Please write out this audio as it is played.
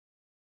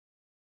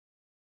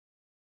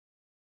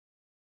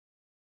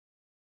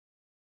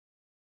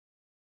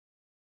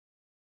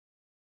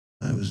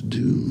was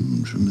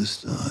doomed from the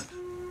start.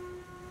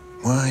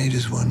 Why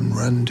does one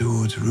run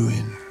towards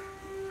ruin?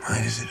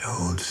 Why does it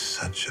hold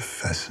such a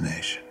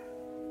fascination?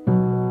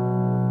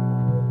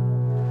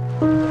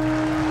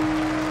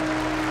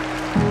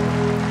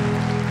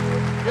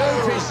 Your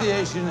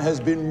appreciation has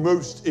been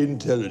most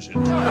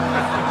intelligent.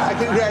 I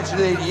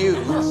congratulate you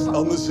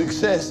on the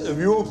success of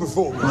your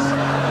performance.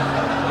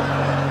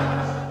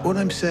 What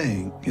I'm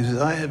saying is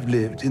that I have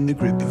lived in the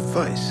grip of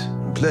vice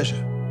and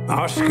pleasure.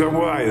 Oscar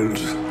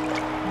Wilde.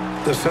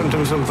 The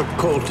sentence of the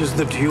court is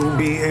that you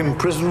be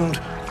imprisoned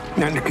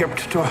and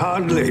kept to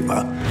hard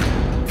labor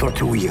for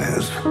 2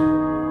 years.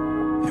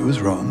 It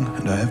was wrong,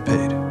 and I have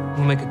paid.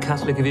 We'll make a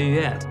Catholic of you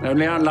yet.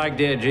 Only unlike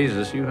dear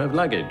Jesus, you have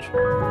luggage.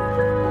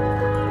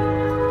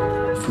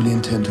 I fully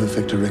intend to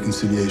effect a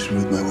reconciliation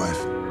with my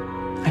wife.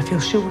 I feel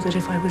sure that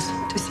if I was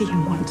to see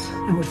him once,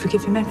 I would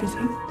forgive him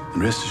everything.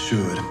 And rest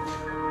assured,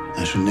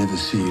 I shall never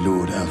see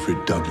Lord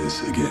Alfred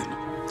Douglas again.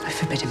 I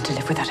forbid him to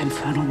live with that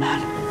infernal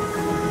man.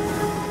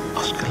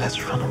 Oscar,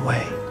 let's run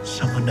away.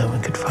 Somewhere no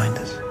one could find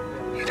us.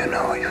 You don't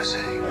know what you're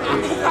saying.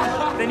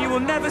 Then you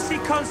will never see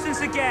Constance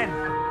again.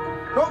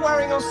 Not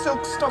wearing your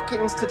silk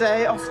stockings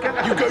today, Oscar.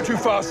 You go too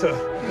far, sir.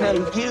 No,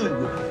 you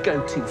go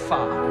too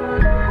far.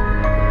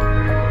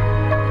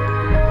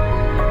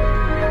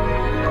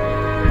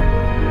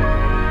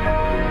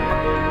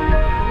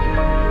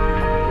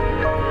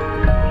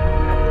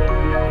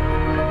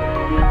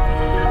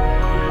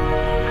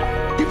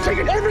 You've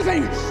taken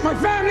everything! My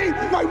family,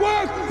 my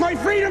work, my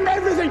freedom,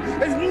 everything!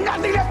 There's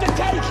nothing left to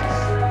take!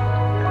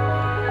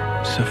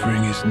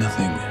 Suffering is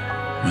nothing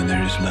when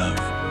there is love.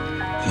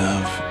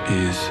 Love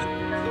is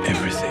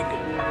everything.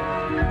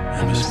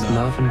 I must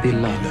Love and be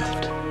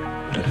loved,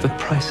 whatever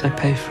price I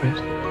pay for it.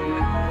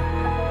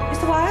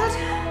 Mr. Wilde?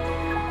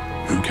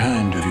 How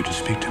kind of you to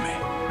speak to me.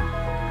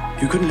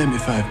 You couldn't lend me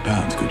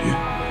 £5, could you?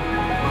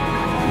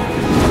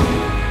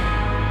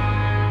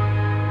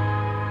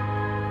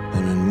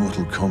 I'm in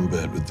mortal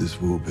combat with this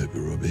wallpaper,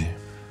 Robbie.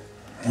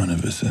 One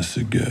of us has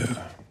to go.